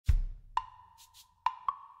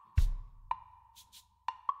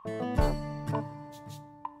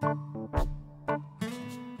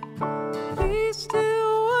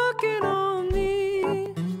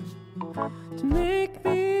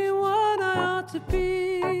to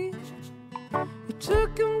be. It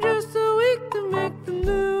took him just a week to make the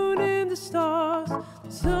moon and the stars,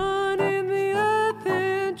 the sun and the earth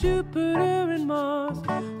and Jupiter and Mars.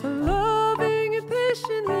 A loving and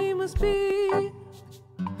patient he must be,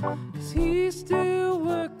 'cause he's still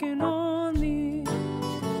working on me.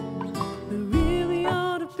 There really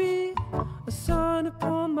ought to be a sign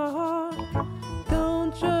upon my heart,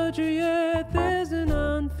 don't judge her yet, there's an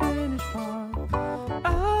unfinished part.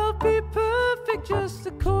 I'll be perfect just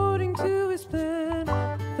according to his plan,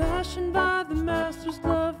 fashioned by the master's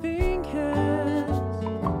loving hands.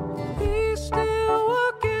 He's still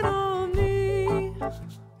working on me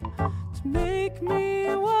to make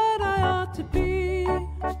me what I ought to be.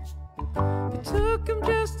 It took him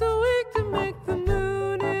just a week to make the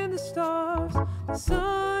moon and the stars, the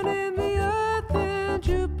sun and the earth and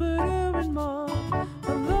Jupiter and Mars.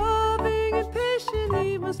 A loving and patient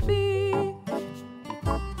he must be,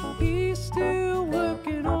 he's still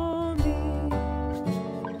working on me.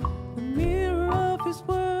 The mirror of his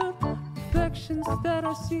word, reflections that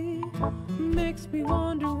I see, makes me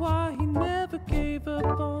wonder why he never gave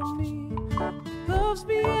up on me. Loves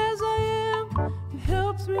me as I am and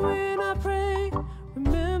helps me when I pray.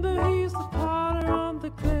 Remember he's the potter, I'm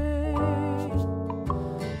the clay.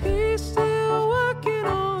 He's still working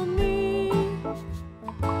on me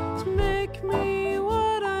to make me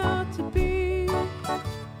what I ought to be.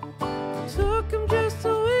 It took him just a